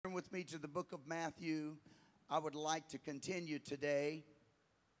me to the book of Matthew. I would like to continue today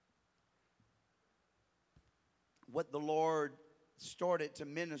what the Lord started to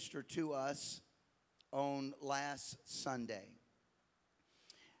minister to us on last Sunday.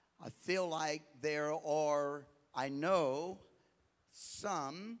 I feel like there are, I know,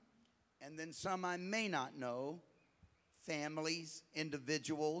 some, and then some I may not know, families,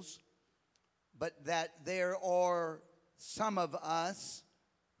 individuals, but that there are some of us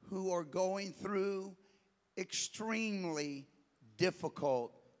who are going through extremely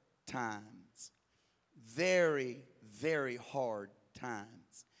difficult times. Very, very hard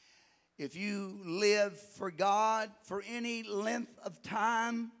times. If you live for God for any length of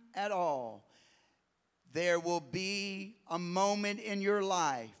time at all, there will be a moment in your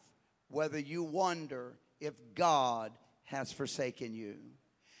life whether you wonder if God has forsaken you.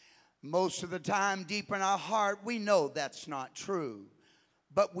 Most of the time, deep in our heart, we know that's not true.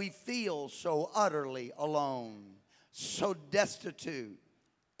 But we feel so utterly alone, so destitute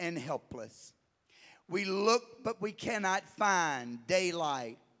and helpless. We look, but we cannot find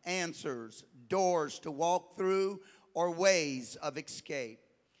daylight, answers, doors to walk through, or ways of escape.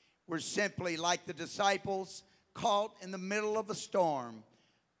 We're simply like the disciples caught in the middle of a storm,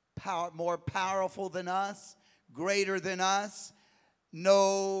 more powerful than us, greater than us.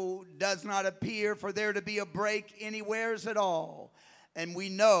 No, does not appear for there to be a break anywheres at all. And we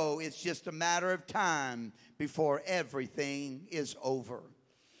know it's just a matter of time before everything is over.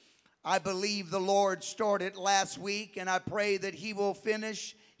 I believe the Lord started last week, and I pray that He will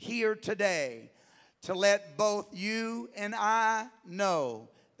finish here today to let both you and I know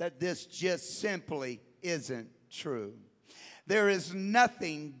that this just simply isn't true. There is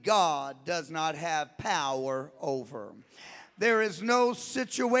nothing God does not have power over. There is no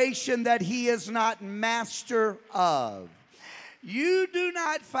situation that He is not master of. You do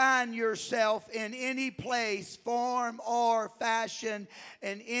not find yourself in any place, form, or fashion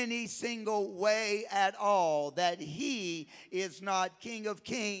in any single way at all that He is not King of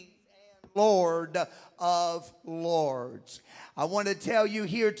Kings and Lord of Lords. I want to tell you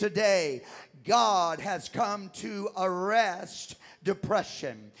here today, God has come to arrest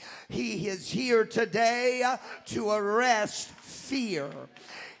depression. He is here today to arrest fear.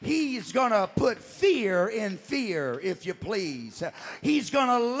 He's going to put fear in fear, if you please. He's going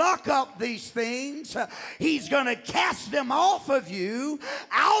to lock up these things. He's going to cast them off of you,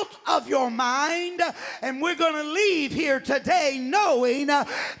 out of your mind. And we're going to leave here today knowing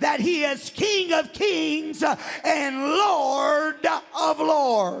that He is King of Kings and Lord of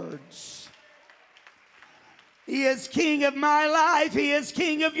Lords. He is King of my life. He is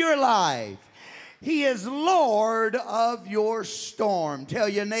King of your life. He is Lord of your storm. Tell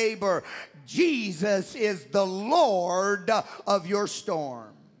your neighbor, Jesus is the Lord of your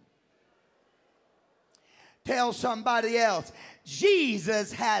storm. Tell somebody else,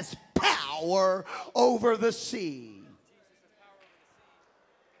 Jesus has power over the sea.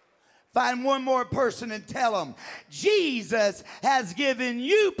 Find one more person and tell them, Jesus has given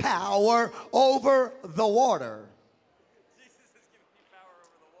you power over the water.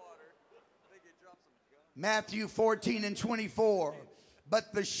 Matthew 14 and 24.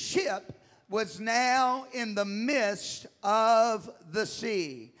 But the ship was now in the midst of the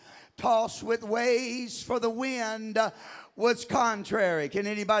sea, tossed with waves, for the wind was contrary. Can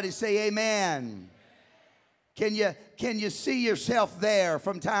anybody say amen? Can you see yourself there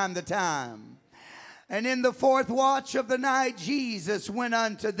from time to time? And in the fourth watch of the night, Jesus went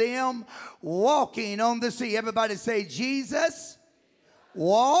unto them, walking on the sea. Everybody say, Jesus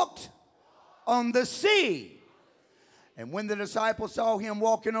walked on the sea. And when the disciples saw Him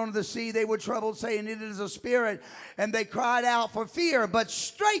walking on the sea, they were troubled, saying, it is a spirit. And they cried out for fear. But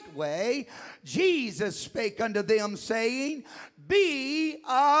straightway Jesus spake unto them, saying, be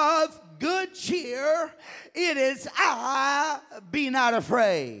of good cheer. It is I, be not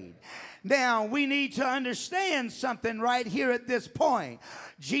afraid. Now, we need to understand something right here at this point.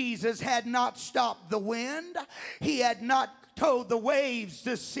 Jesus had not stopped the wind. He had not told the waves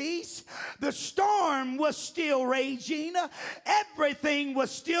to cease. The storm was still raging. Everything was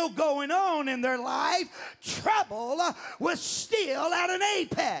still going on in their life. Trouble was still at an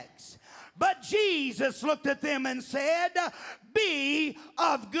apex. But Jesus looked at them and said, be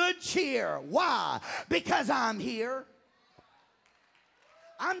of good cheer. Why? Because I'm here.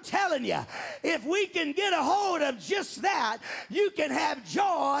 I'm telling you, if we can get a hold of just that, you can have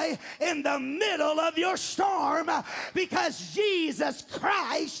joy in the middle of your storm because Jesus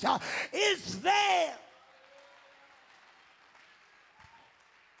Christ is there.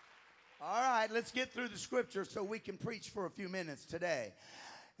 All right, let's get through the scripture so we can preach for a few minutes today.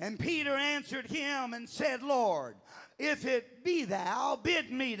 And Peter answered him and said, Lord, if it be thou,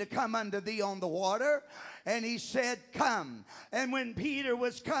 bid me to come unto thee on the water. And he said, come. And when Peter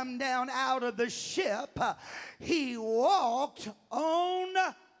was come down out of the ship, he walked on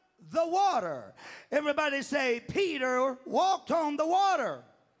the water. Everybody say, Peter walked on the water.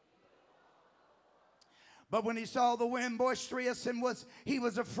 But when he saw the wind boisterous and he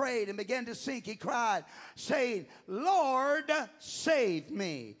was afraid and began to sink, he cried, saying, Lord, save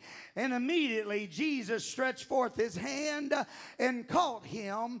me. And immediately Jesus stretched forth his hand and caught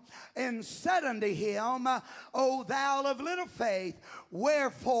him and said unto him, O thou of little faith,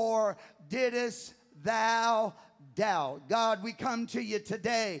 wherefore didst thou doubt? God, we come to you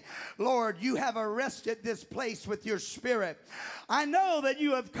today. Lord, you have arrested this place with your spirit. I know that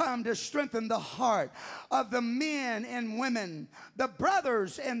you have come to strengthen the heart of the men and women, the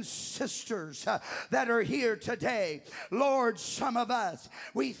brothers and sisters that are here today. Lord, some of us,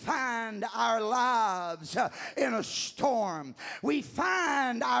 we find our lives in a storm. We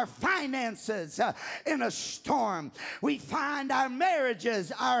find our finances in a storm. We find our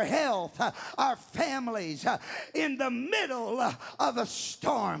marriages, our health, our families in the middle of a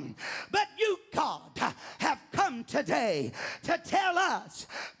storm. But you, God, have come today to tell us,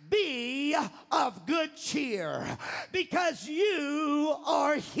 be of good cheer, because you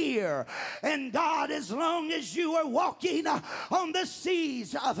are here. And God, as long as you are walking on the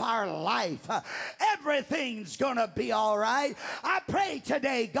seas of our life, everything's gonna be all right. I pray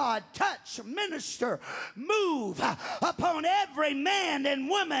today, God, touch, minister, move upon every man and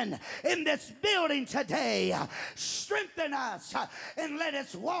woman in this building today. Strengthen us and let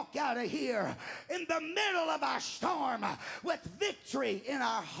us walk out of here in the middle of our storm with victory in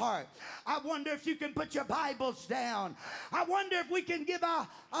our heart. I wonder if you can put your Bibles down. I wonder if we can give a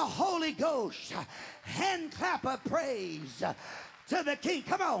Holy Ghost hand clap of praise to the King.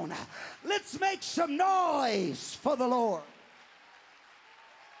 Come on, let's make some noise for the Lord.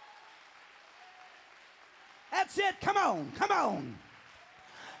 That's it. Come on, come on.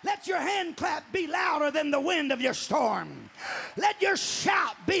 Let your hand clap be louder than the wind of your storm. Let your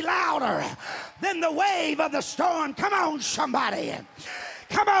shout be louder than the wave of the storm. Come on, somebody.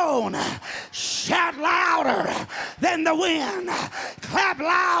 Come on. Shout louder than the wind. Clap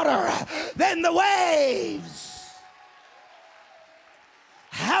louder than the waves.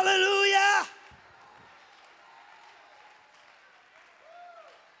 Hallelujah.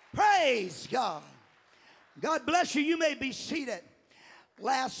 Praise God. God bless you. You may be seated.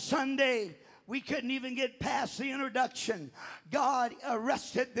 Last Sunday, we couldn't even get past the introduction. God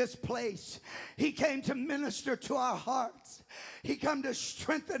arrested this place. He came to minister to our hearts. He come to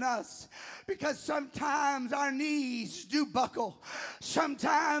strengthen us, because sometimes our knees do buckle.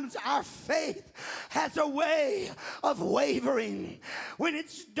 Sometimes our faith has a way of wavering. When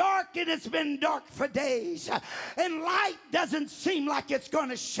it's dark, and it's been dark for days, and light doesn't seem like it's going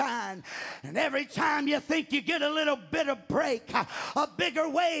to shine. And every time you think you get a little bit of break, a bigger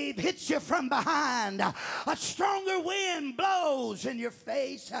wave hits you from behind. A stronger wind blows in your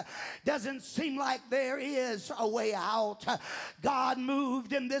face. Doesn't seem like there is a way out. God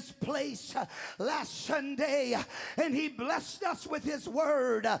moved in this place last Sunday, and he blessed us with his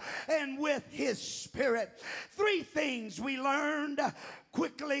word and with his spirit. Three things we learned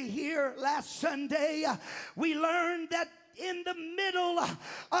quickly here last Sunday. We learned that in the middle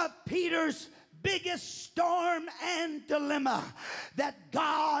of Peter's biggest storm and dilemma, that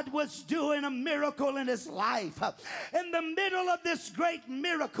God was doing a miracle in his life. In the middle of this great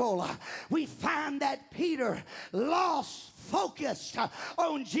miracle, we find that Peter lost focused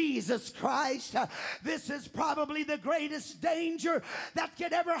on Jesus Christ. This is probably the greatest danger that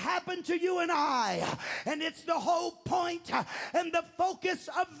could ever happen to you and I. And it's the whole point and the focus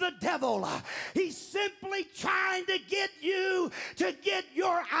of the devil. He's simply trying to get you to get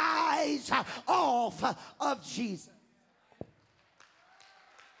your eyes off of Jesus.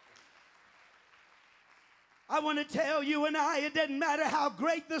 I want to tell you and I, it doesn't matter how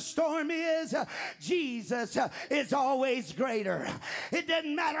great the storm is, Jesus is always greater. It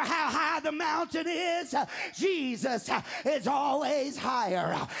doesn't matter how high the mountain is, Jesus is always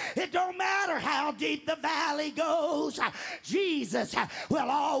higher. It don't matter how deep the valley goes, Jesus will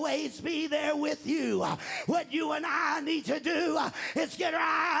always be there with you. What you and I need to do is get our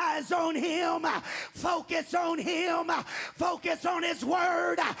eyes on him, focus on him, focus on his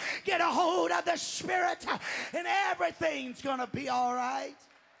word, get a hold of the Spirit, and everything's going to be all right.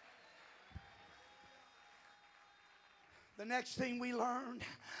 The next thing we learned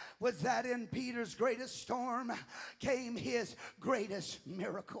was that in Peter's greatest storm came his greatest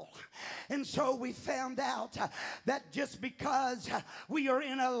miracle. And so we found out that just because we are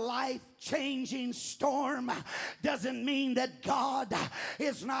in a life-changing storm doesn't mean that God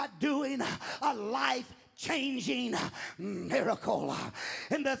is not doing a life-changing miracle.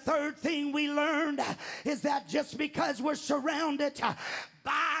 And the third thing we learned is that just because we're surrounded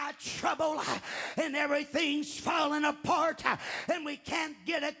by trouble and everything's falling apart and we can't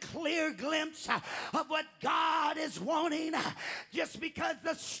get a clear glimpse of what God is wanting, just because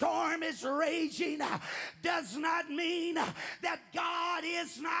the storm is raging does not mean that God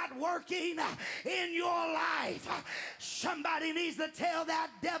is not working in your life. Somebody needs to tell that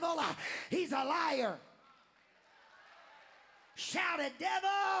devil he's a liar. Shout it,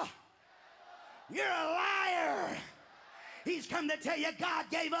 devil, you're a liar. He's come to tell you God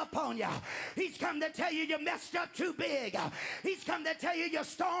gave up on you. He's come to tell you you messed up too big. He's come to tell you your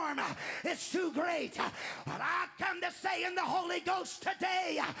storm is too great. But I come to say in the Holy Ghost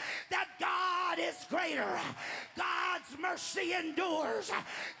today that God is greater. God's mercy endures.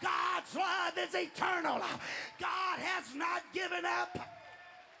 God's love is eternal. God has not given up.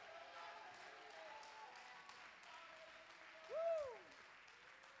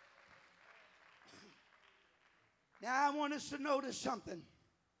 Now I want us to notice something.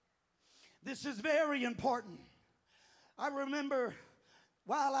 This is very important. I remember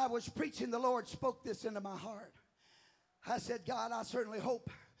while I was preaching, the Lord spoke this into my heart. I said, God, I certainly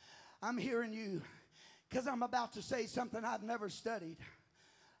hope I'm hearing you, because I'm about to say something I've never studied.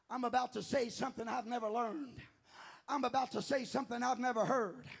 I'm about to say something I've never learned. I'm about to say something I've never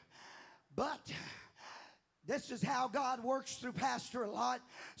heard. But this is how God works through pastor a lot,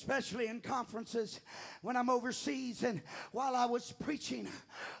 especially in conferences when I'm overseas. And while I was preaching,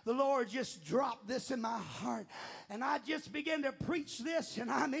 the Lord just dropped this in my heart. And I just began to preach this. And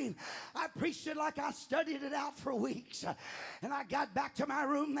I mean, I preached it like I studied it out for weeks. And I got back to my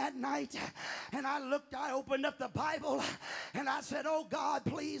room that night and I opened up the Bible and I said, oh God,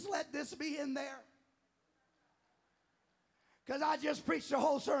 please let this be in there. Because I just preached a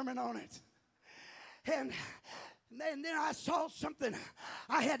whole sermon on it. And then I saw something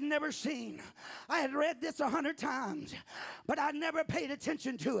I had never seen. I had read this 100 times, but I never paid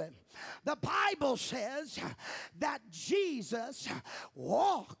attention to it. The Bible says that Jesus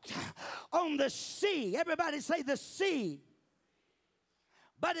walked on the sea. Everybody say the sea.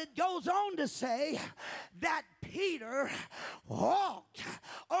 But it goes on to say that Peter walked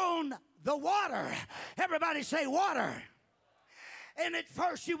on the water. Everybody say water. And at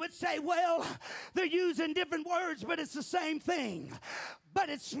first you would say, well, they're using different words, but it's the same thing. But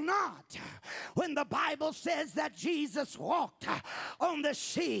it's not. When the Bible says that Jesus walked on the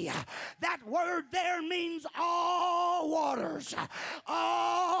sea, that word there means all waters,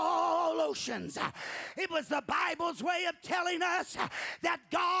 all oceans. It was the Bible's way of telling us that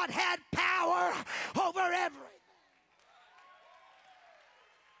God had power over everything.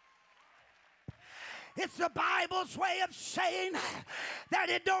 It's the Bible's way of saying that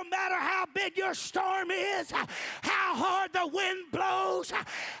it don't matter how big your storm is, how hard the wind blows,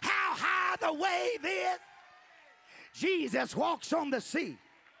 how high the wave is. Jesus walks on the sea.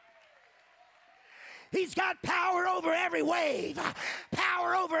 He's got power over every wave,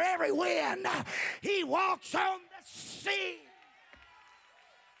 power over every wind. He walks on the sea.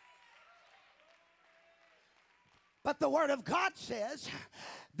 But the Word of God says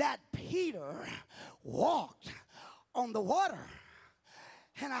that Peter walked on the water.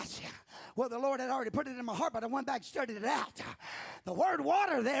 And I said, well, the Lord had already put it in my heart, but I went back and studied it out. The word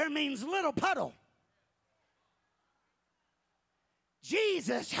water there means little puddle.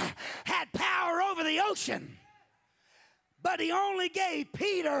 Jesus had power over the ocean, but he only gave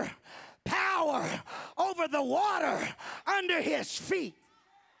Peter power over the water under his feet.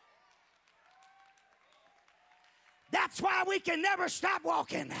 That's why we can never stop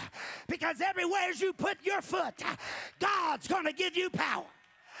walking, because everywhere you put your foot, God's going to give you power.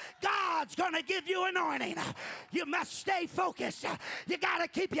 God's going to give you anointing. You must stay focused. You got to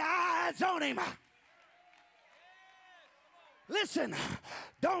keep your eyes on him. Listen,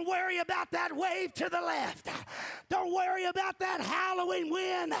 don't worry about that wave to the left. Don't worry about that howling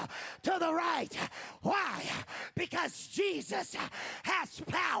wind to the right. Why? Because Jesus has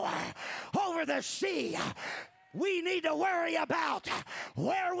power over the sea. We need to worry about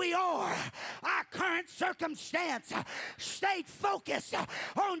where we are, our current circumstance. Stay focused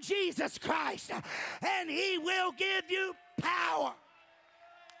on Jesus Christ, and he will give you power.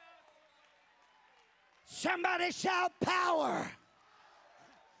 Somebody shout power.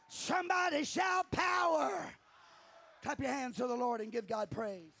 Somebody shout power. Clap your hands to the Lord and give God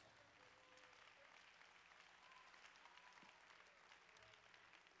praise.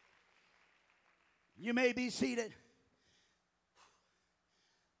 You may be seated.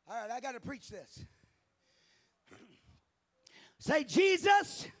 All right, I got to preach this. Say,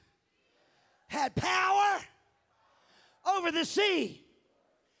 Jesus had power over the sea.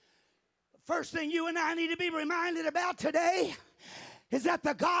 The first thing you and I need to be reminded about today is that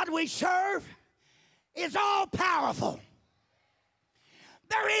the God we serve is all powerful.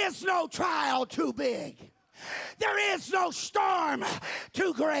 There is no trial too big. There is no storm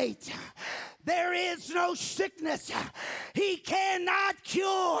too great. There is no sickness he cannot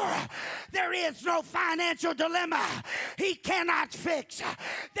cure. There is no financial dilemma he cannot fix.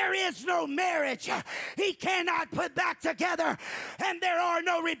 There is no marriage he cannot put back together. And there are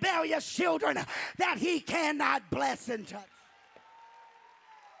no rebellious children that he cannot bless and touch.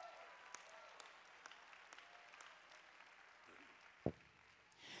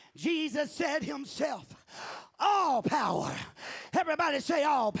 Jesus said himself, all power. Everybody say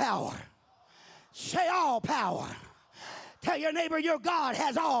all power. Say all power. Tell your neighbor your God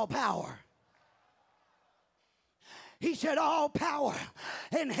has all power. He said all power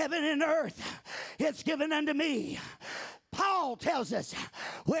in heaven and earth is given unto me. Paul tells us,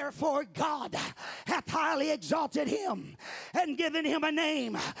 wherefore God hath highly exalted him and given him a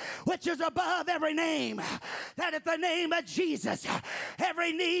name which is above every name, that at the name of Jesus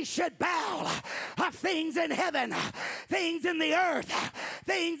every knee should bow, of things in heaven, things in the earth,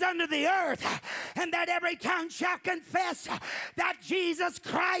 things under the earth, and that every tongue shall confess that Jesus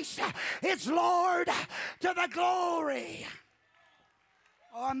Christ is Lord to the glory.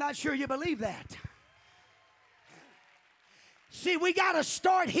 Oh, I'm not sure you believe that. See, we got to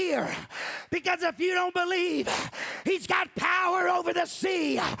start here, because if you don't believe he's got power over the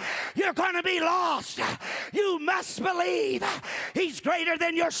sea, you're going to be lost. You must believe he's greater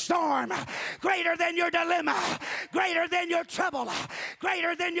than your storm, greater than your dilemma, greater than your trouble,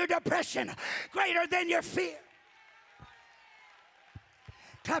 greater than your depression, greater than your fear.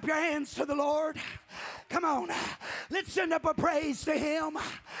 Clap your hands to the Lord. Come on. Let's send up a praise to him.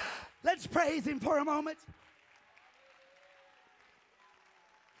 Let's praise him for a moment.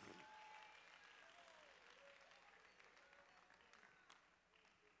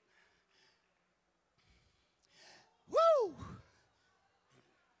 Woo!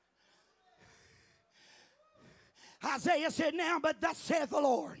 Isaiah said, now, but thus saith the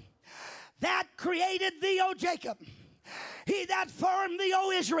Lord, that created thee, O Jacob, he that formed thee,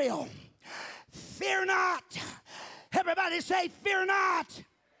 O Israel, fear not. Everybody say, fear not.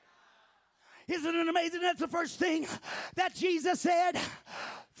 Isn't it amazing? That's the first thing that Jesus said.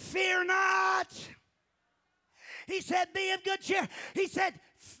 Fear not. He said, be of good cheer. He said,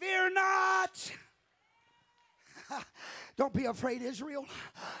 fear not. Don't be afraid, Israel.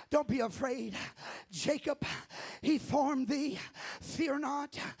 Don't be afraid, Jacob. He formed thee. Fear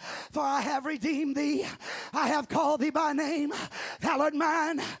not, for I have redeemed thee. I have called thee by name. Thou art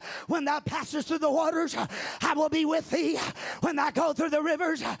mine. When thou passest through the waters, I will be with thee. When thou go through the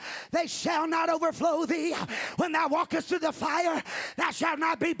rivers, they shall not overflow thee. When thou walkest through the fire, thou shalt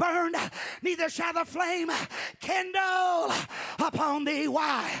not be burned, neither shall the flame kindle upon thee.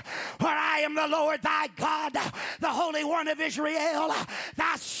 Why? For I am the Lord thy God, the Holy One of Israel,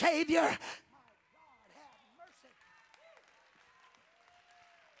 thy Savior. My God, have mercy.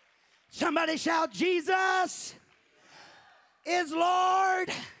 Somebody shout, Jesus is Lord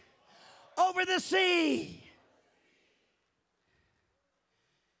over the sea.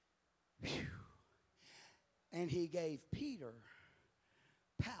 Whew. And he gave Peter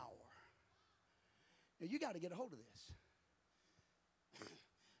power. Now you got to get a hold of this.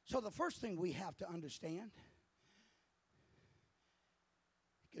 So the first thing we have to understand,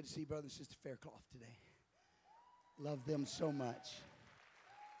 good to see Brother and Sister Faircloth today. Love them so much.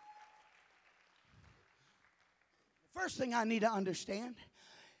 The first thing I need to understand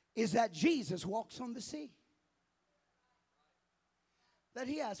is that Jesus walks on the sea. That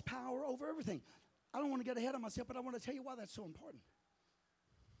he has power over everything. I don't want to get ahead of myself, but I want to tell you why that's so important.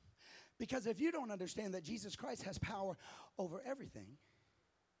 Because if you don't understand that Jesus Christ has power over everything,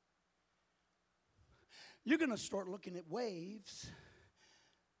 you're going to start looking at waves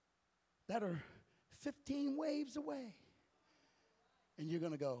that are 15 waves away. And you're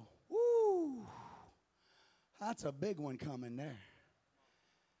going to go, woo, that's a big one coming there.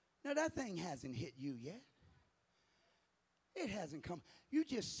 Now, that thing hasn't hit you yet. It hasn't come. You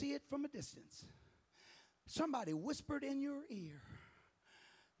just see it from a distance. Somebody whispered in your ear,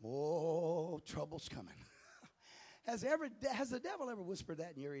 oh, trouble's coming. Has the devil ever whispered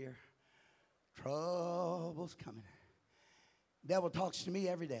that in your ear? Trouble's coming. Devil talks to me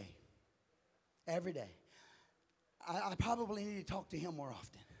every day. Every day. I probably need to talk to him more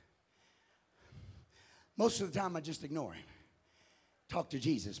often. Most of the time I just ignore him. Talk to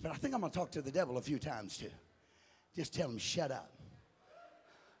Jesus. But I think I'm going to talk to the devil a few times too. Just tell him, shut up.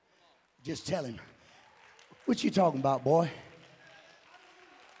 Just tell him, what you talking about, boy?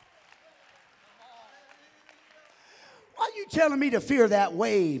 Why are you telling me to fear that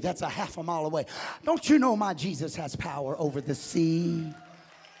wave that's a half a mile away? Don't you know my Jesus has power over the sea?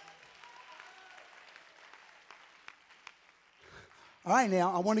 All right,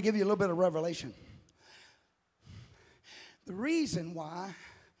 now, I want to give you a little bit of revelation. The reason why,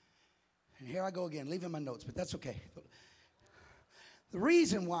 and here I go again, leaving my notes, but that's okay. The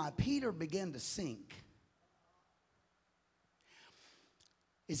reason why Peter began to sink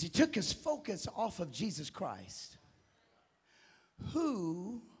is he took his focus off of Jesus Christ,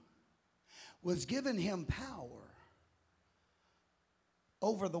 who was giving him power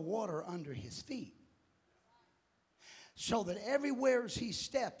over the water under his feet. So that everywhere he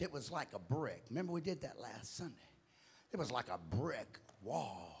stepped, it was like a brick. Remember, we did that last Sunday. It was like a brick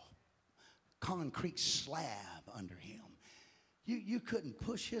wall, concrete slab under him. You couldn't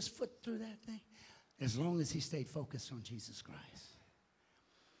push his foot through that thing as long as he stayed focused on Jesus Christ.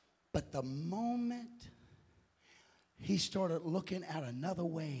 But the moment he started looking at another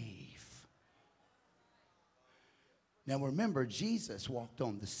wave. Now remember, Jesus walked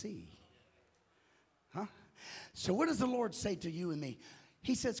on the sea. Huh? So what does the Lord say to you and me?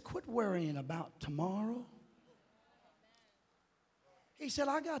 He says, quit worrying about tomorrow. He said,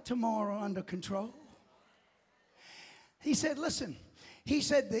 I got tomorrow under control. He said, listen, he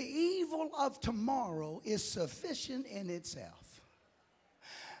said, the evil of tomorrow is sufficient in itself.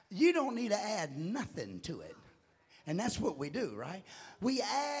 You don't need to add nothing to it. And that's what we do, right? We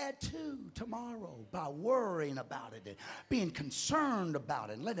add to tomorrow by worrying about it and being concerned about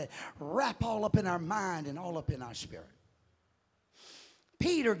it and let it wrap all up in our mind and all up in our spirit.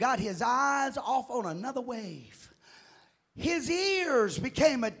 Peter got his eyes off on another wave. His ears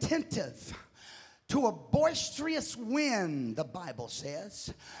became attentive to a boisterous wind, the Bible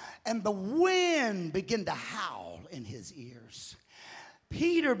says, and the wind began to howl in his ears.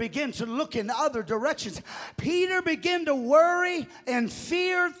 Peter began to look in other directions. Peter began to worry and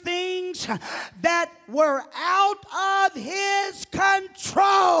fear things that were out of his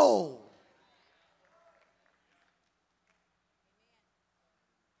control.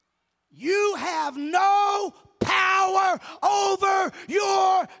 You have no power over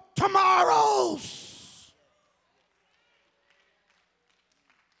your tomorrows.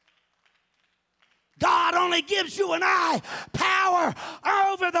 God only gives you and I power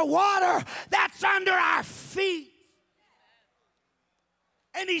over the water that's under our feet.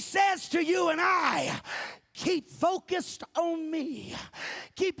 And he says to you and I, keep focused on me.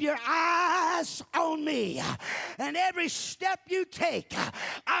 Keep your eyes on me. And every step you take,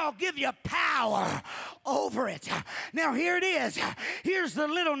 I'll give you power over it. Now here it is. Here's the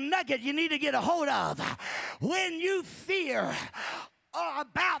little nugget you need to get a hold of. When you fear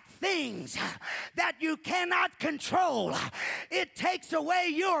about things that you cannot control, it takes away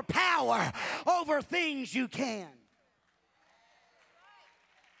your power over things you can.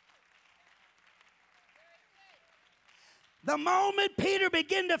 The moment Peter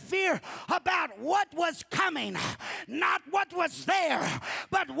began to fear about what was coming, not what was there,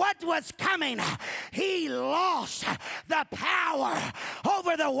 but what was coming, he lost the power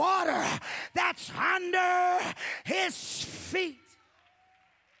over the water that's under his feet.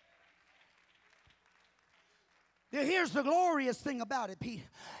 Now, here's the glorious thing about it, Pete,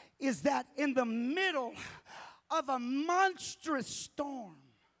 is that in the middle of a monstrous storm,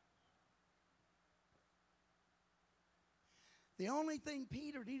 the only thing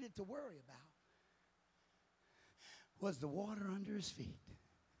Peter needed to worry about was the water under his feet.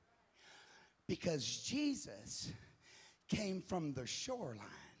 Because Jesus came from the shoreline.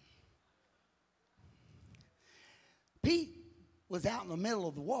 Pete was out in the middle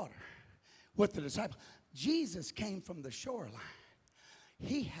of the water with the disciples. Jesus came from the shoreline.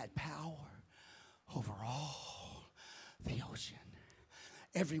 He had power over all the ocean.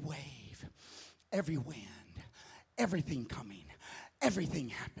 Every wave, every wind, everything coming, everything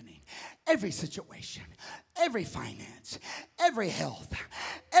happening, every situation, every finance, every health,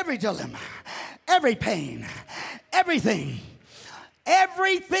 every dilemma, every pain, everything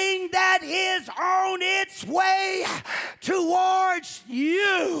that is on its way towards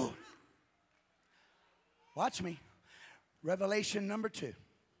you. Watch me. Revelation number 2.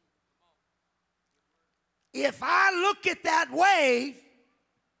 If I look at that wave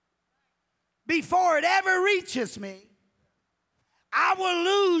before it ever reaches me, I will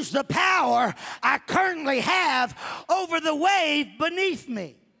lose the power I currently have over the wave beneath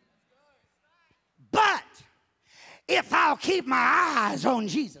me. But if I'll keep my eyes on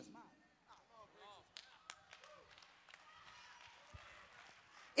Jesus,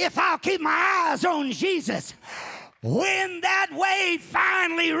 if I'll keep my eyes on Jesus, when that wave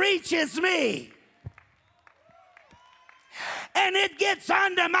finally reaches me and it gets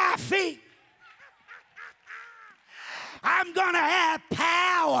under my feet, I'm going to have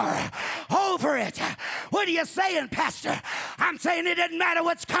power over it. What are you saying, Pastor? I'm saying it doesn't matter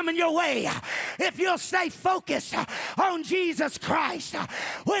what's coming your way. If you'll stay focused on Jesus Christ,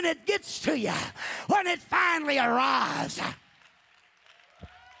 when it gets to you, when it finally arrives.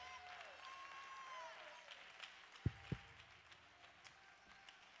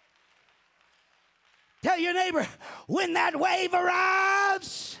 Tell your neighbor, when that wave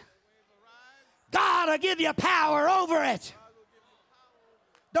arrives, God will give you power over it.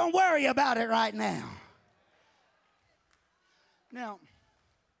 Don't worry about it right now. Now,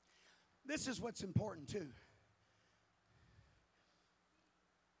 this is what's important too.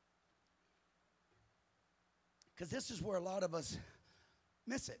 Because this is where a lot of us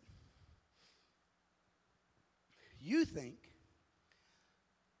miss it. You think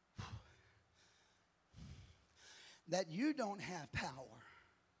that you don't have power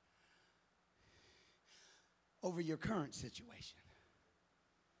over your current situation.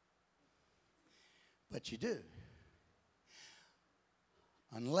 But you do.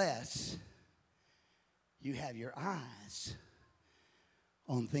 Unless you have your eyes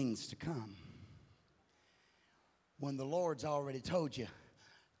on things to come. When the Lord's already told you,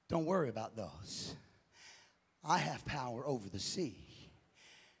 don't worry about those. I have power over the sea.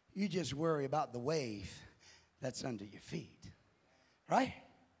 You just worry about the wave that's under your feet. Right?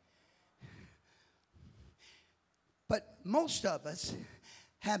 But most of us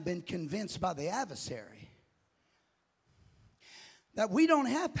have been convinced by the adversary that we don't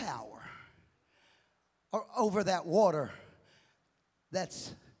have power over that water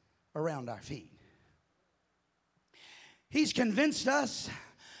that's around our feet. He's convinced us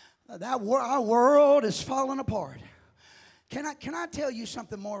that our world is falling apart. Can I tell you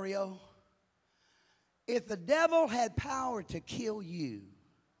something, Mario? If the devil had power to kill you,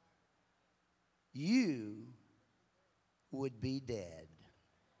 you would be dead.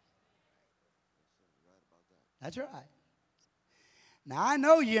 That's right. Now, I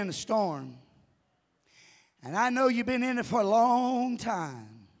know you're in a storm, and I know you've been in it for a long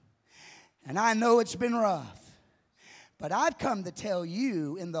time, and I know it's been rough, but I've come to tell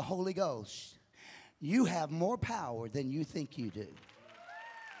you in the Holy Ghost, you have more power than you think you do.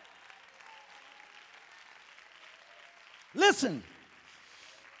 Listen.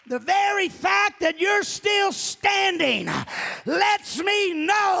 The very fact that you're still standing lets me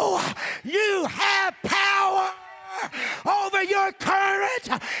know you have power over your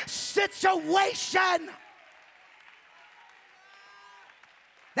current situation.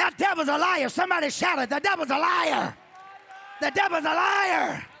 That devil's a liar. Somebody shouted, the devil's a liar. The devil's a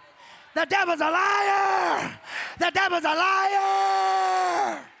liar. The devil's a liar. The devil's a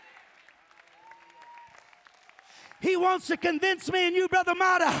liar. He wants to convince me and you, Brother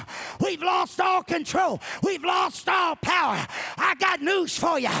Mata, we've lost all control. We've lost all power. I got news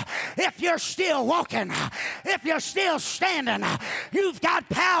for you. If you're still walking, if you're still standing, you've got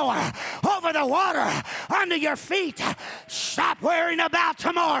power over the water under your feet. Stop worrying about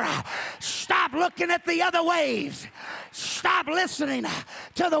tomorrow. Stop looking at the other waves. Stop listening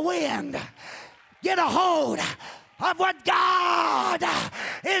to the wind. Get a hold of what God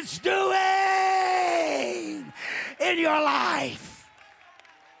is doing in your life.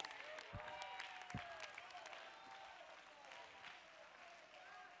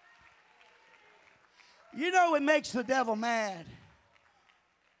 You know what makes the devil mad?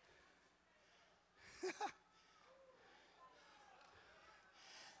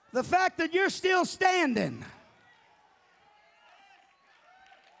 The fact that you're still standing.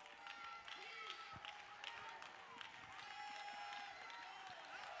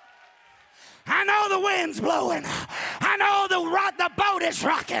 I know the wind's blowing. I know the boat is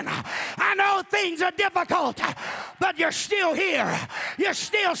rocking. I know things are difficult, but you're still here. You're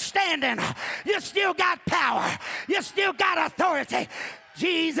still standing. You still got power. You still got authority.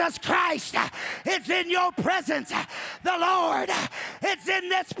 Jesus Christ, it's in your presence. The Lord, it's in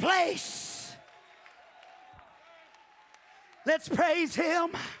this place. Let's praise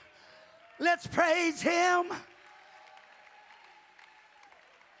Him. Let's praise Him.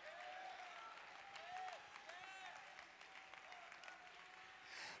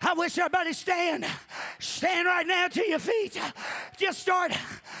 I wish everybody stand right now to your feet. just start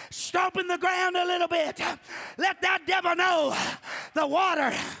stomping the ground a little bit. Let that devil know the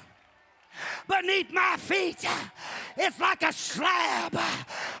water beneath my feet, it's like a slab.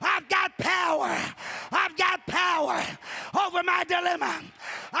 I've got power. I've got power over my dilemma.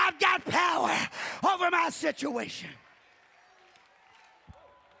 I've got power over my situation.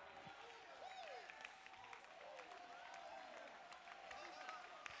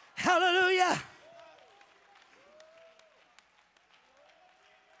 Hallelujah.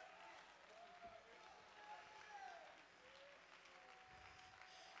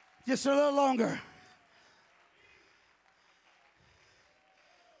 Just a little longer.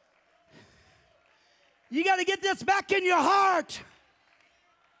 You got to get this back in your heart.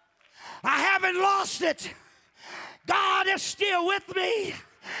 I haven't lost it. God is still with me.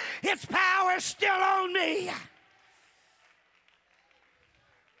 His power is still on me.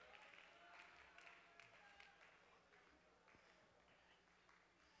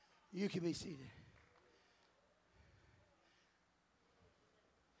 You can be seated.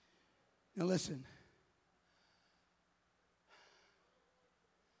 Now listen.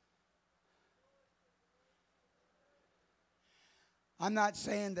 I'm not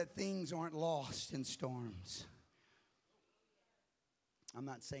saying that things aren't lost in storms. I'm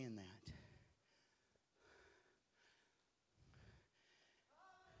not saying that.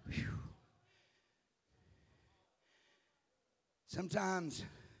 Whew. Sometimes,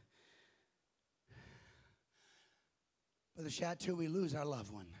 Brother Chateau, we lose our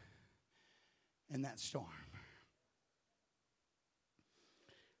loved one in that storm.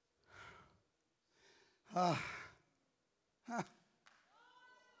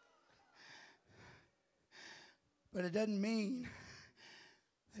 But it doesn't mean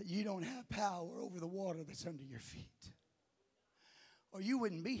that you don't have power over the water that's under your feet. Or you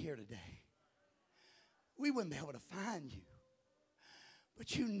wouldn't be here today. We wouldn't be able to find you.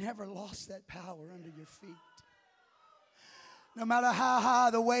 But you never lost that power under your feet. No matter how high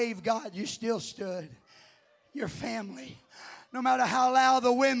the wave got, you still stood. Your family. No matter how loud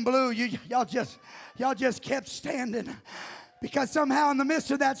the wind blew, y'all just kept standing. Because somehow in the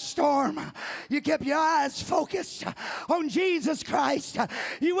midst of that storm, you kept your eyes focused on Jesus Christ.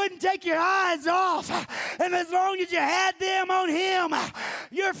 You wouldn't take your eyes off. And as long as you had them on Him,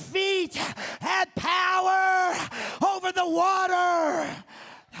 your feet had power over the water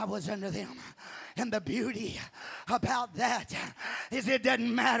that was under them. And the beauty about that is it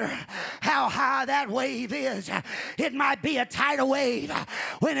doesn't matter how high that wave is. It might be a tidal wave.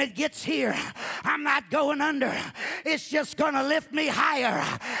 When it gets here, I'm not going under. It's just going to lift me higher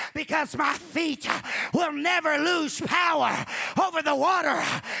because my feet will never lose power over the water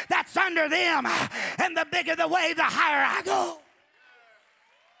that's under them. And the bigger the wave, the higher I go.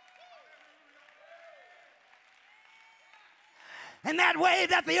 And that wave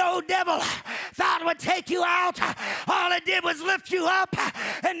that the old devil thought would take you out, all it did was lift you up.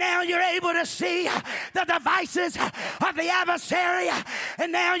 And now you're able to see the devices of the adversary.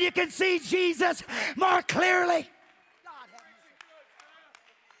 And now you can see Jesus more clearly.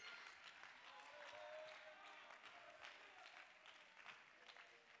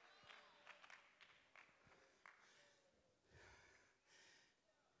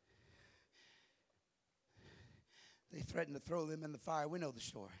 They threatened to throw them in the fire. We know the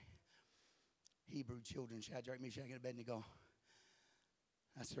story. Hebrew children, Shadrach, Meshach, and Abednego.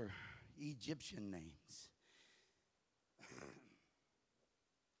 That's their Egyptian names.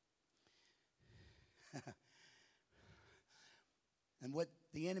 And what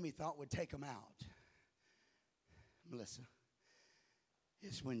the enemy thought would take them out, Melissa,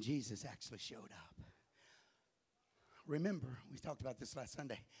 is when Jesus actually showed up. Remember, we talked about this last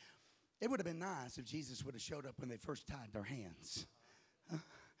Sunday. It would have been nice if Jesus would have showed up when they first tied their hands.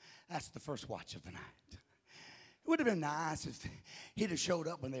 That's the first watch of the night. It would have been nice if he'd have showed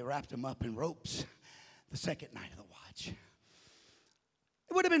up when they wrapped him up in ropes the second night of the watch.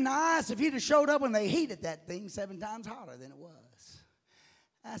 It would have been nice if he'd have showed up when they heated that thing 7 times hotter than it was.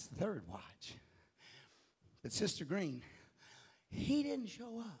 That's the third watch. But Sister Green, he didn't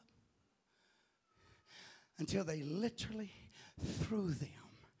show up until they literally threw them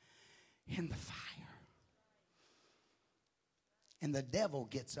in the fire. And the devil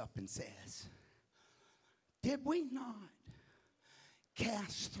gets up and says, did we not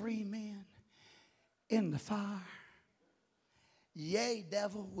cast 3 men in the fire? Yea,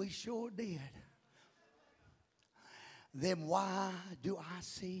 devil, we sure did. Then why do I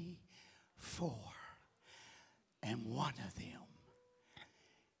see 4? And one of them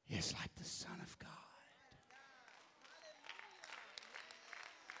is like the Son of God.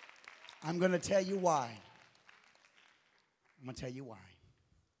 I'm going to tell you why. I'm going to tell you why.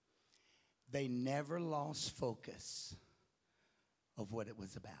 They never lost focus of what it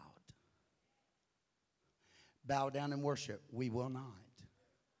was about. Bow down and worship. We will not.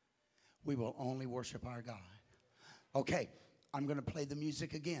 We will only worship our God. Okay, I'm going to play the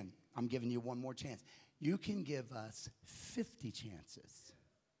music again. I'm giving you one more chance. You can give us 50 chances.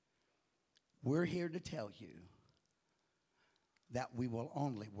 We're here to tell you that we will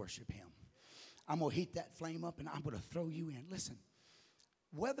only worship him. I'm going to heat that flame up and I'm going to throw you in. Listen,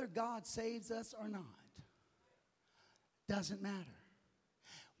 whether God saves us or not, doesn't matter.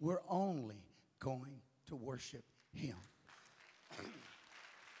 We're only going to worship him.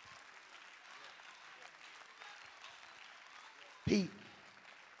 Pete,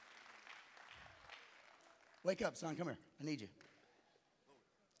 wake up, son. Come here. I need you.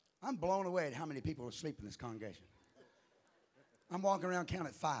 I'm blown away at how many people are asleep in this congregation. I'm walking around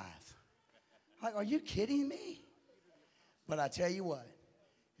counting 5. Like, are you kidding me? But I tell you what,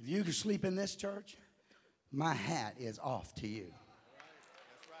 if you can sleep in this church, my hat is off to you.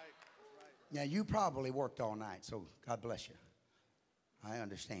 Now, you probably worked all night, so God bless you. I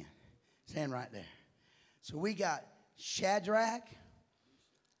understand. Stand right there. So we got Shadrach,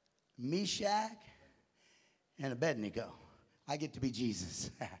 Meshach, and Abednego. I get to be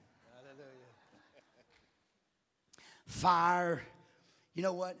Jesus. Fire. You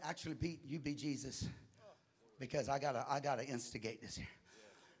know what? Actually, Pete, you be Jesus, because I gotta instigate this here.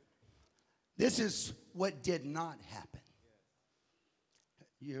 This is what did not happen.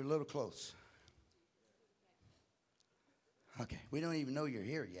 You're a little close. Okay, we don't even know you're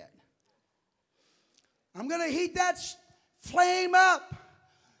here yet. I'm going to heat that flame up.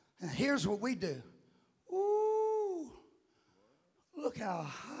 And here's what we do. Ooh, look how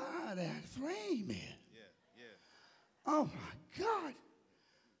high that flame is. Oh, my God.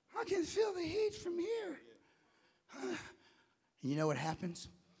 I can feel the heat from here. You know what happens?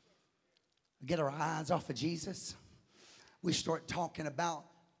 We get our eyes off of Jesus. We start talking about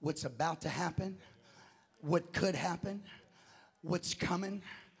what's about to happen, what could happen, what's coming.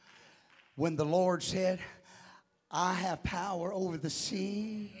 When the Lord said, I have power over the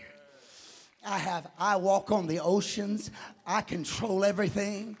sea. I walk on the oceans. I control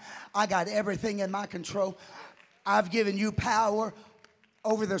everything. I got everything in my control. I've given you power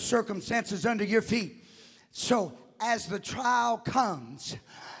over the circumstances under your feet. So as the trial comes,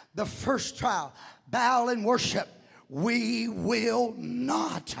 the first trial, bow and worship. We will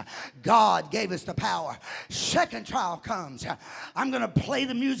not. God gave us the power. Second trial comes. I'm going to play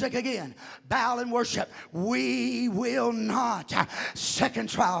the music again. Bow and worship. We will not. Second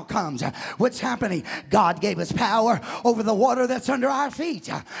trial comes. What's happening? God gave us power over the water that's under our feet.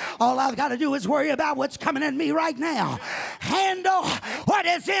 All I've got to do is worry about what's coming in me right now. Handle what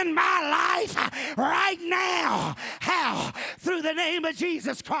is in my life right now. How? Through the name of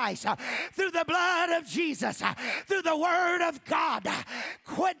Jesus Christ. Through the blood of Jesus. Through the word of God.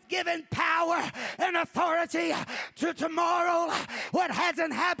 Quit giving power and authority to tomorrow, what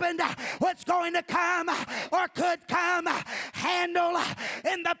hasn't happened, what's going to come or could come. Handle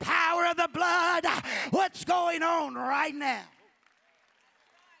in the power of the blood what's going on right now.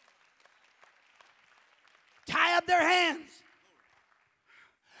 Tie up their hands.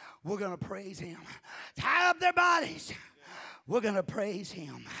 We're going to praise him. Tie up their bodies. We're going to praise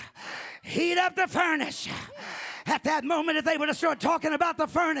him. Heat up the furnace. At that moment, if they would have started talking about the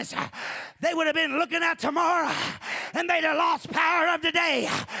furnace, they would have been looking at tomorrow and they'd have lost power of today.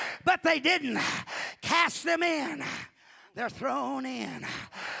 But they didn't. Cast them in. They're thrown in.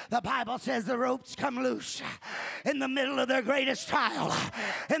 The Bible says the ropes come loose in the middle of their greatest trial,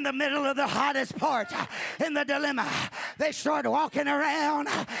 in the middle of the hottest part, in the dilemma. They start walking around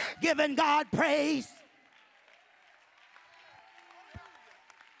giving God praise.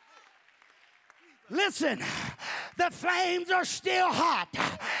 Listen, the flames are still hot.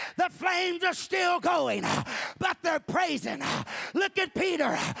 The flames are still going, but they're praising. Look at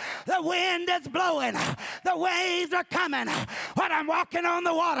Peter. The wind is blowing. The waves are coming. When I'm walking on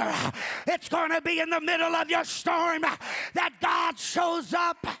the water, it's going to be in the middle of your storm that God shows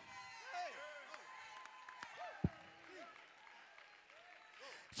up.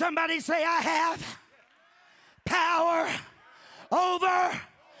 Somebody say, I have power over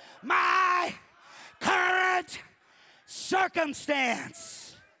my current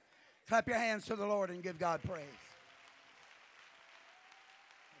circumstance. Clap your hands to the Lord and give God praise.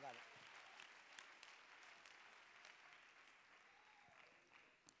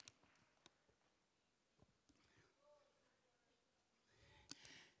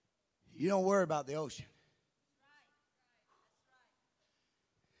 You don't worry about the ocean.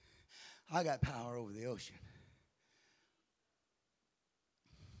 I got power over the ocean.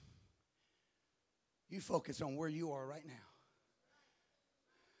 You focus on where you are right now.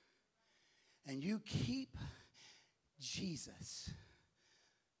 And you keep Jesus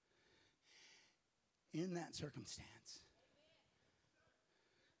in that circumstance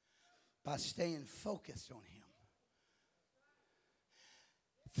by staying focused on Him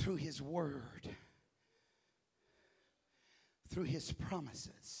through His Word, through His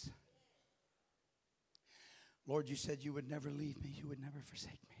promises. Lord, you said you would never leave me. You would never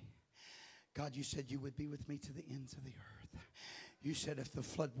forsake me. God, you said you would be with me to the ends of the earth. You said if the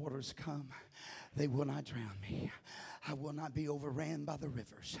floodwaters come, they will not drown me. I will not be overran by the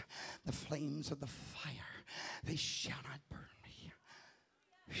rivers. The flames of the fire, they shall not burn me.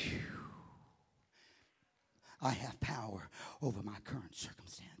 Whew. I have power over my current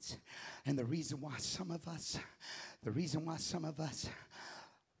circumstance. And the reason why some of us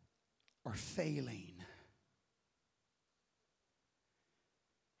are failing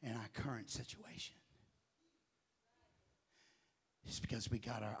in our current situation is because we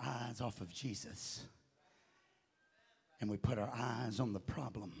got our eyes off of Jesus and we put our eyes on the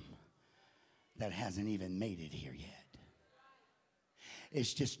problem that hasn't even made it here yet.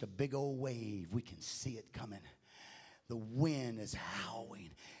 It's just a big old wave. We can see it coming. The wind is howling.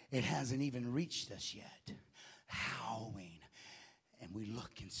 It hasn't even reached us yet. Howling. And we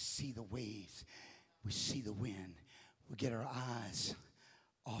look and see the waves. We see the wind. We get our eyes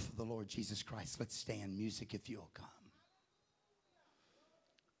off of the Lord Jesus Christ. Let's stand. Music, if you'll come.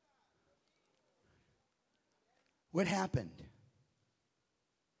 What happened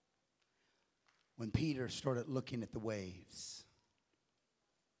when Peter started looking at the waves?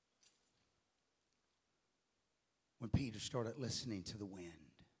 When Peter started listening to the wind?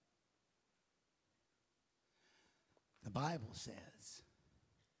 The Bible says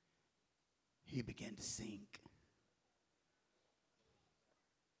he began to sink.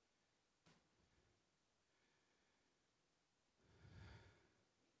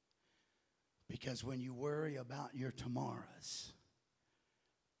 Because when you worry about your tomorrows,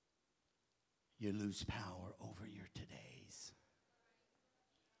 you lose power over your todays.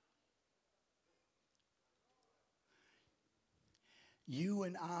 You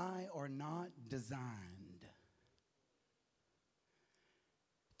and I are not designed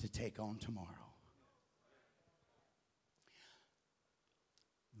to take on tomorrow.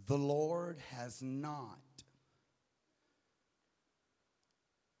 The Lord has not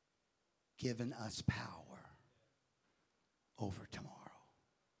given us power over tomorrow.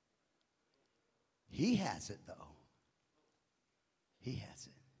 He has it, though. He has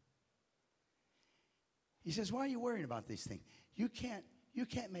it. He says, why are you worrying about these things? You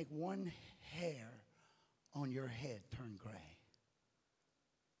can't make one hair on your head turn gray.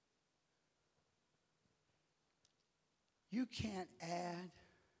 You can't add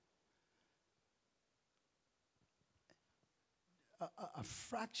a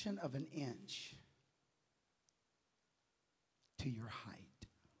fraction of an inch to your height.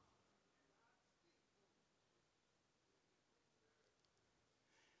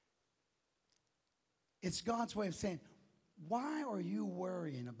 It's God's way of saying, why are you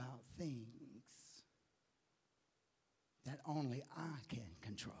worrying about things that only I can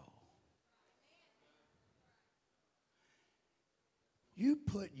control? You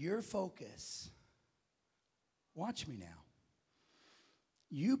put your focus, watch me now.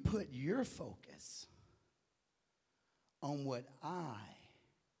 You put your focus on what I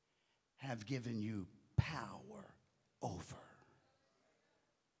have given you power over.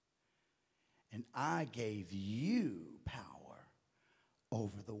 And I gave you power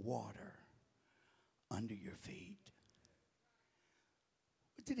over the water under your feet.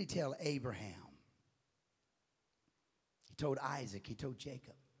 What did he tell Abraham? He told Isaac, he told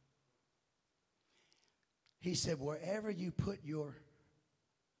Jacob. He said, wherever you put your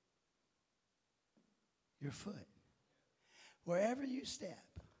foot, wherever you step,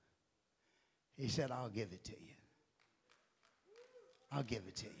 he said, I'll give it to you. I'll give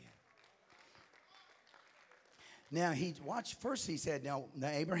it to you. Now, first he said, now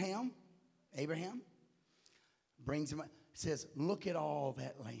Abraham brings him, says, look at all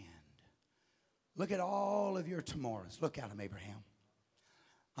that land. Look at all of your tomorrows. Look at them, Abraham.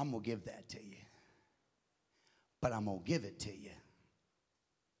 I'm going to give that to you. But I'm going to give it to you.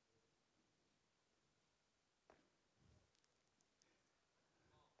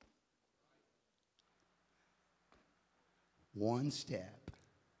 One step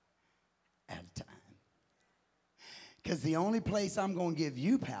at a time. Because the only place I'm going to give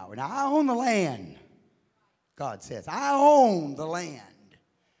you power. Now, I own the land. God says, I own the land.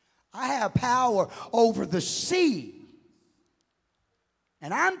 I have power over the sea.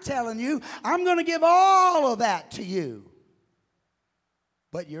 And I'm telling you, I'm going to give all of that to you.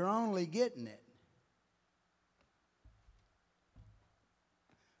 But you're only getting it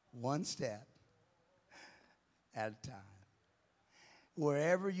one step at a time.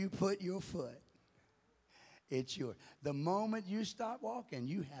 Wherever you put your foot, it's yours. The moment you stop walking,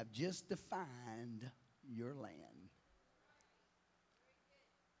 you have just defined your land.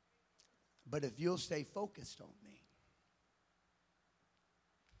 But if you'll stay focused on me,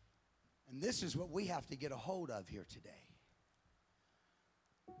 and this is what we have to get a hold of here today.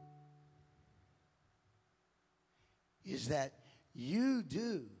 Is that you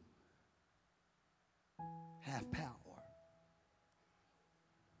do have power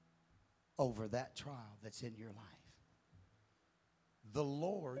over that trial that's in your life. The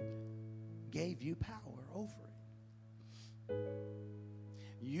Lord gave you power over it.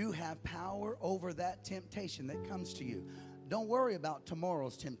 You have power over that temptation that comes to you. Don't worry about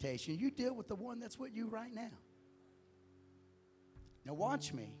tomorrow's temptation. You deal with the one that's with you right now. Now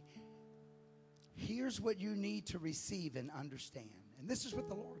watch me. Here's what you need to receive and understand. And this is what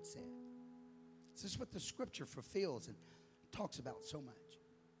the Lord said. This is what the scripture fulfills and talks about so much.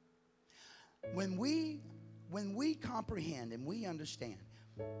 When we comprehend and we understand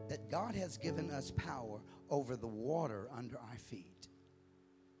that God has given us power over the water under our feet,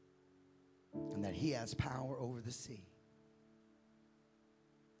 and that He has power over the sea,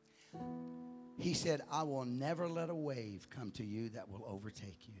 He said, I will never let a wave come to you that will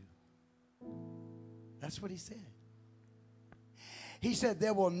overtake you. That's what He said. He said,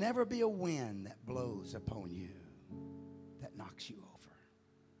 there will never be a wind that blows upon you that knocks you over.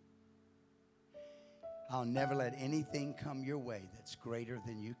 I'll never let anything come your way that's greater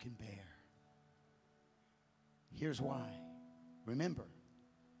than you can bear. Here's why. Remember,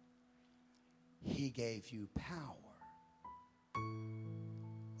 He gave you power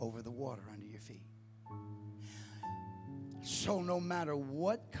over the water under your feet. So no matter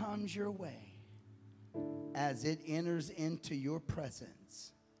what comes your way, as it enters into your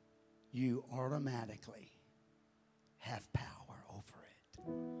presence, you automatically have power over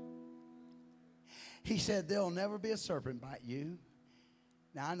it. He said, there'll never be a serpent bite you.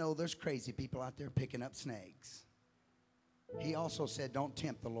 Now, I know there's crazy people out there picking up snakes. He also said, don't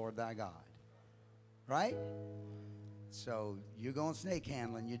tempt the Lord thy God. Right? So, you're going snake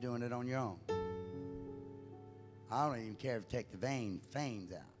handling, you're doing it on your own. I don't even care if you take the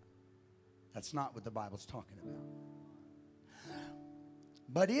fangs out. That's not what the Bible's talking about.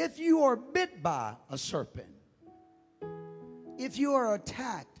 But if you are bit by a serpent, if you are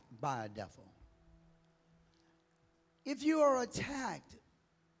attacked by a devil, if you are attacked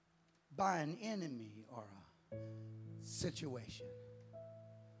by an enemy or a situation,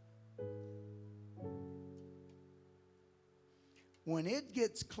 when it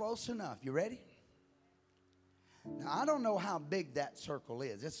gets close enough, you ready? Now, I don't know how big that circle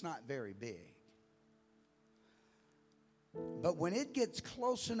is. It's not very big. But when it gets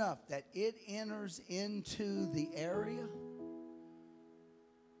close enough that it enters into the area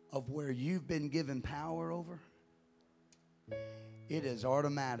of where you've been given power over, it is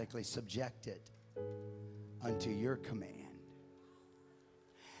automatically subjected unto your command.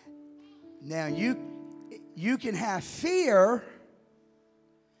 Now, you can have fear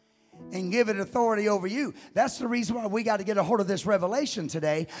and give it authority over you. That's the reason why we got to get a hold of this revelation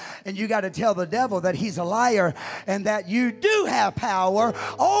today. And you got to tell the devil that he's a liar and that you do have power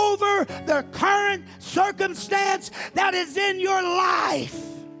over the current circumstance that is in your life.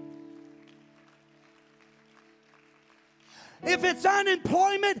 If it's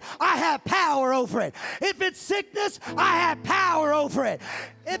unemployment, I have power over it. If it's sickness, I have power over it.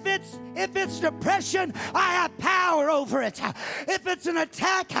 If it's depression, I have power over it. If it's an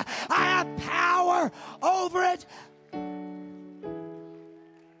attack, I have power over it.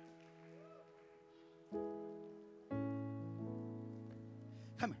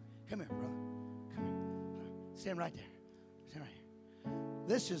 Come here, brother. Come here. Stand right there. Stand right here.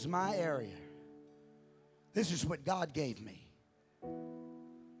 This is my area. This is what God gave me.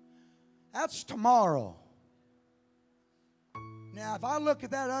 That's tomorrow. Now, if I look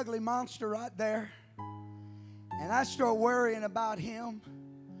at that ugly monster right there and I start worrying about him,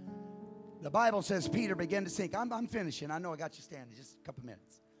 the Bible says Peter began to sink. I'm finishing. I know I got you standing just a couple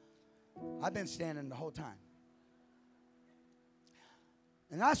minutes. I've been standing the whole time.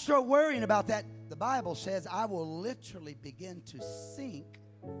 And I start worrying about that. The Bible says I will literally begin to sink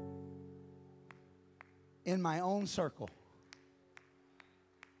in my own circle.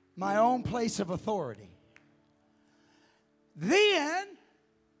 My own place of authority. Then,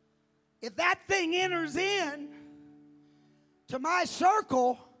 if that thing enters in to my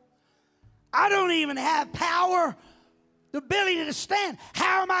circle, I don't even have power, the ability to stand.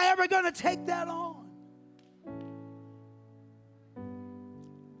 How am I ever going to take that on?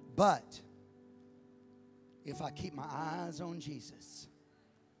 But if I keep my eyes on Jesus,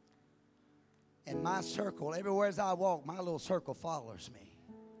 and my circle, everywhere as I walk, my little circle follows me.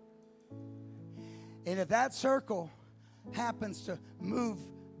 And if that circle happens to move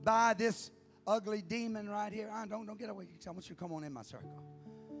by this ugly demon right here, don't get away. I want you to come on in my circle.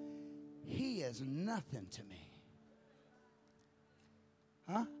 He is nothing to me.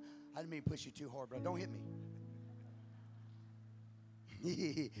 Huh? I didn't mean to push you too hard, bro. Don't hit me.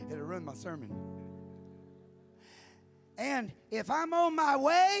 It'll ruin my sermon. And if I'm on my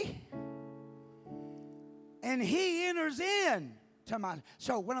way and he enters in to my,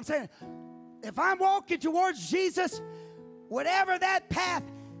 so what I'm saying, if I'm walking towards Jesus, whatever that path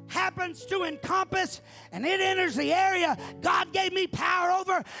happens to encompass and it enters the area God gave me power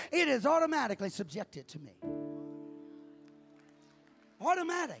over, it is automatically subjected to me.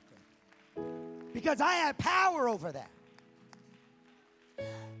 Automatically. Because I have power over that.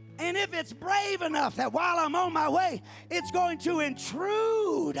 And if it's brave enough that while I'm on my way, it's going to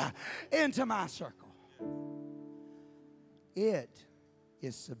intrude into my circle, it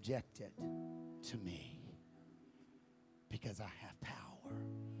is subjected to me because I have power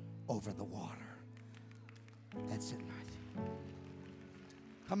over the water that's in my feet.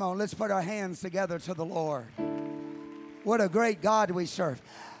 Come on, let's put our hands together to the Lord. What a great God we serve.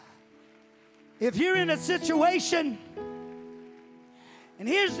 If you're in a situation, and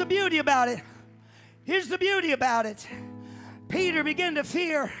here's the beauty about it. Here's the beauty about it. Peter began to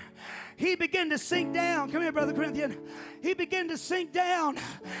fear. He began to sink down. Come here, Brother Corinthian. He began to sink down,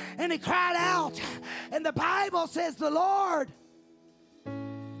 and he cried out. And the Bible says the Lord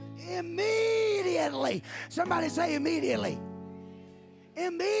immediately, somebody say immediately,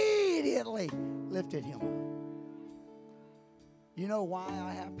 immediately lifted him up. You know why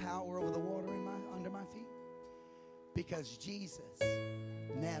I have power over the water under my feet? Because Jesus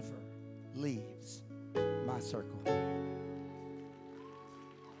never leaves my circle.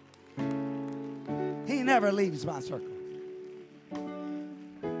 He never leaves my circle.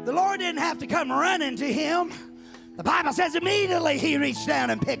 The Lord didn't have to come running to him. The Bible says immediately he reached down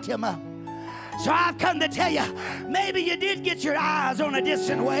and picked him up. So I've come to tell you, maybe you did get your eyes on a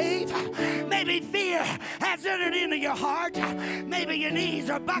distant wave. Maybe fear has entered into your heart. Maybe your knees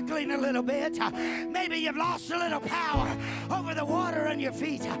are buckling a little bit. Maybe you've lost a little power over the water on your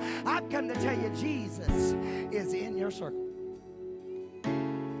feet. I've come to tell you, Jesus is in your circle.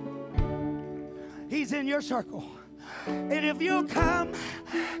 He's in your circle. And if you'll come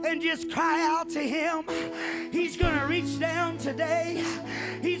and just cry out to him, he's going to reach down today.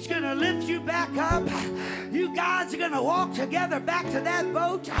 He's going to lift you back up. You guys are going to walk together back to that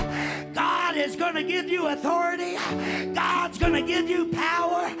boat. God is going to give you authority. God's going to give you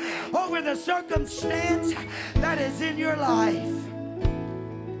power over the circumstance that is in your life.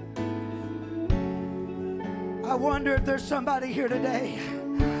 I wonder if there's somebody here today.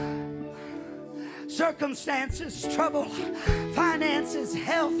 Circumstances, trouble, finances,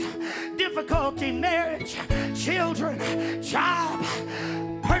 health, difficulty, marriage, children, job,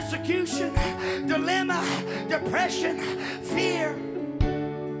 persecution, dilemma, depression, fear,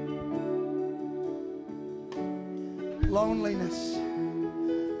 loneliness,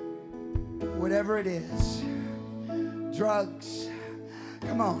 whatever it is, drugs,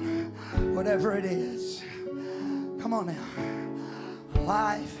 come on, whatever it is, come on now,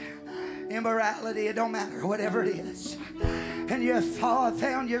 life, immorality, it don't matter, whatever it is, and you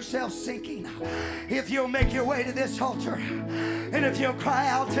found yourself sinking, if you'll make your way to this altar and if you'll cry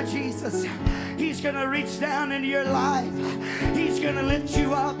out to Jesus, he's going to reach down into your life. He's going to lift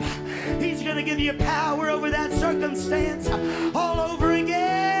you up. He's going to give you power over that circumstance all over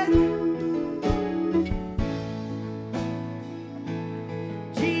again.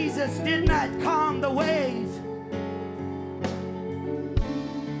 Jesus did not calm the wave.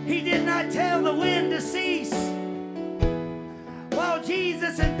 He did not tell the wind to cease while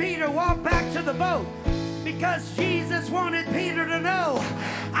Jesus and Peter walked back to the boat, because Jesus wanted Peter to know,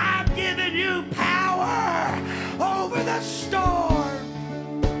 I've given you power over the storm.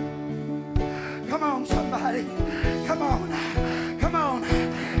 Come on, somebody. Come on. Come on.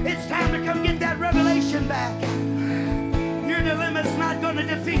 It's time to come get that revelation back. Your dilemma's not going to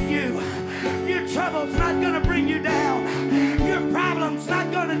defeat you. Your trouble's not going to bring you down. Your problem's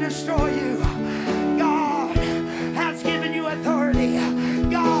not going to destroy you. God has given you authority.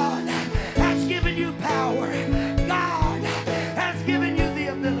 God has given you power. God has given you the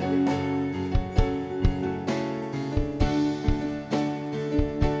ability.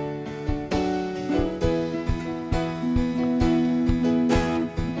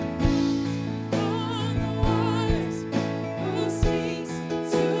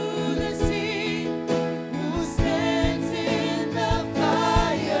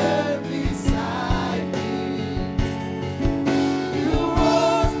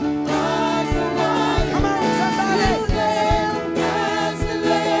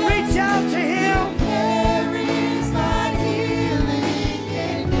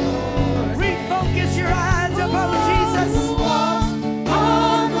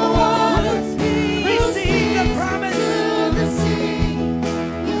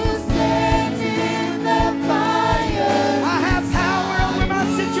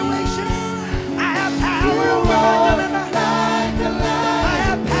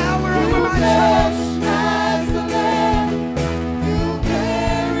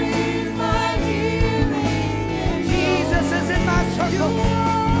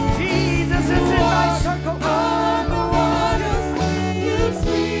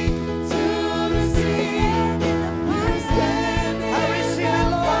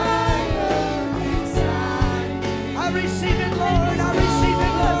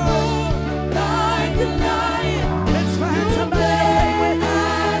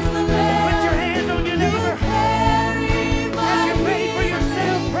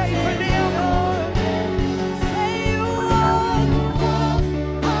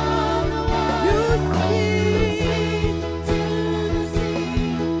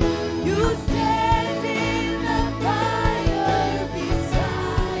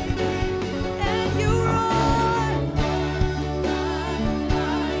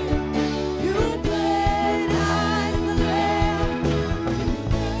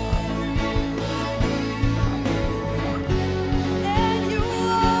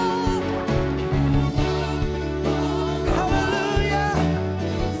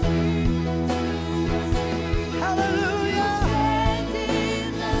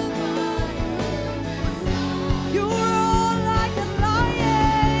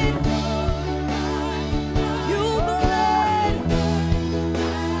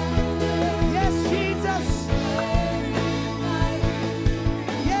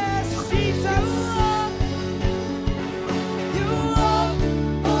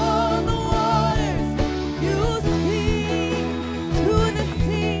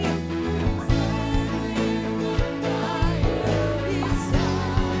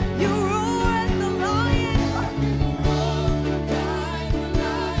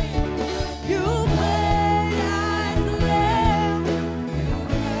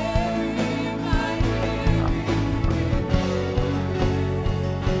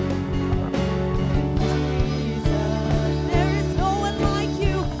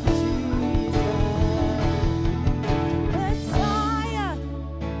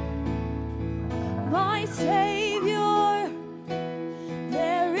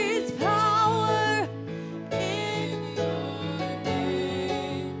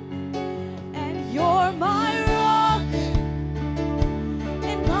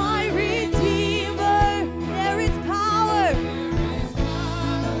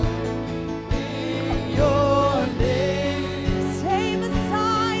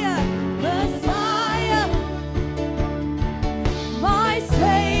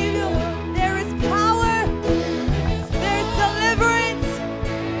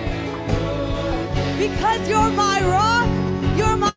 because you're my